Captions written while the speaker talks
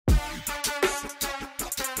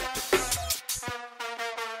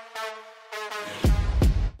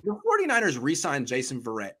the 49ers re-signed Jason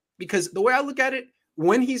Verrett because the way I look at it,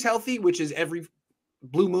 when he's healthy, which is every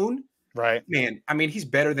blue moon, right? Man, I mean, he's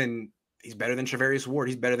better than Charvarius Ward.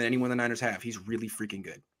 He's better than anyone the Niners have. He's really freaking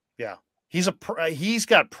good. Yeah, he's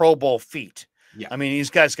got Pro Bowl feet. Yeah, I mean, he's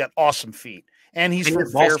got awesome feet, and he's from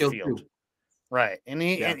Fairfield, right? And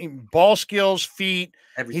he ball skills, feet.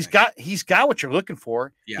 Everything. He's got what you're looking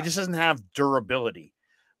for. Yeah. He just doesn't have durability.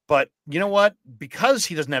 But you know what? Because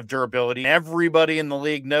he doesn't have durability, everybody in the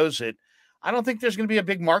league knows it. I don't think there's going to be a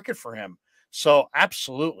big market for him. So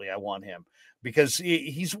absolutely, I want him because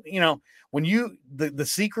he's, when the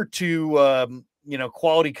secret to,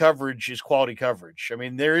 quality coverage is quality coverage. I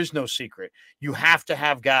mean, there is no secret. You have to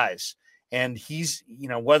have guys, and he's,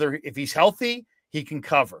 if he's healthy, he can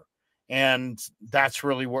cover. And that's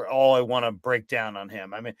really where all I want to break down on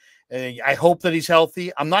him. I mean, I hope that he's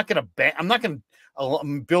healthy. I'm not going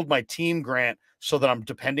to build my team, Grant, so that I'm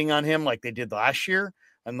depending on him like they did last year.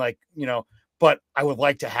 And but I would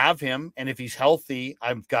like to have him. And if he's healthy,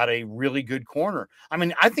 I've got a really good corner. I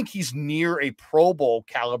mean, I think he's near a Pro Bowl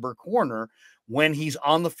caliber corner when he's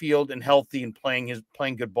on the field and healthy and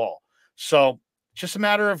playing good ball. So just a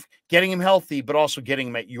matter of getting him healthy, but also getting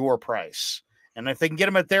him at your price. And if they can get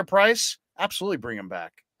him at their price, absolutely bring him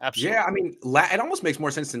back. Absolutely. Yeah, I mean, it almost makes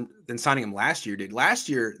more sense than signing him last year, dude. Last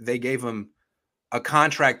year, they gave him a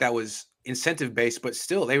contract that was incentive-based, but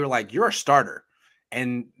still, they were like, you're a starter.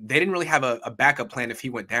 And they didn't really have a backup plan if he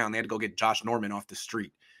went down. They had to go get Josh Norman off the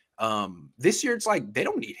street. This year, it's like they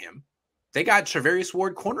don't need him. They got Charvarius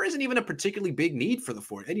Ward. Corner isn't even a particularly big need for the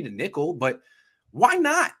Ford. They need a nickel, but why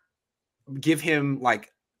not give him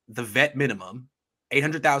like the vet minimum,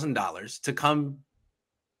 $800,000 to come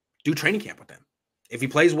do training camp with them? If he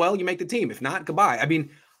plays well, you make the team. If not, goodbye. I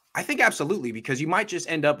mean, I think absolutely, because you might just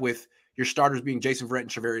end up with your starters being Jason Verrett and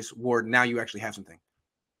Charvarius Ward. Now you actually have something.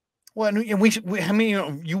 Well, and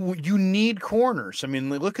you need corners. I mean,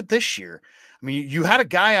 look at this year. I mean, you had a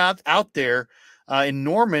guy out there in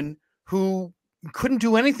Norman who couldn't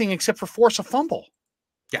do anything except for force a fumble.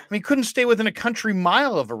 Yeah, I mean, couldn't stay within a country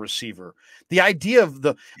mile of a receiver. The idea of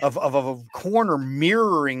a corner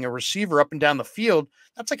mirroring a receiver up and down the field,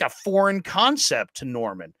 that's like a foreign concept to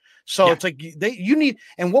Norman. So it's like you need.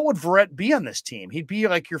 And what would Verrett be on this team? He'd be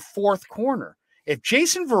like your fourth corner. If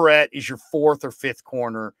Jason Verrett is your fourth or fifth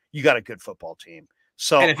corner, you got a good football team.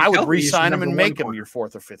 So I would re-sign him and make him your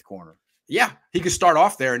fourth or fifth corner. Yeah, he could start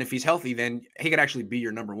off there, and if he's healthy, then he could actually be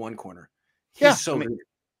your number one corner. He's so good.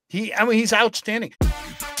 He's outstanding.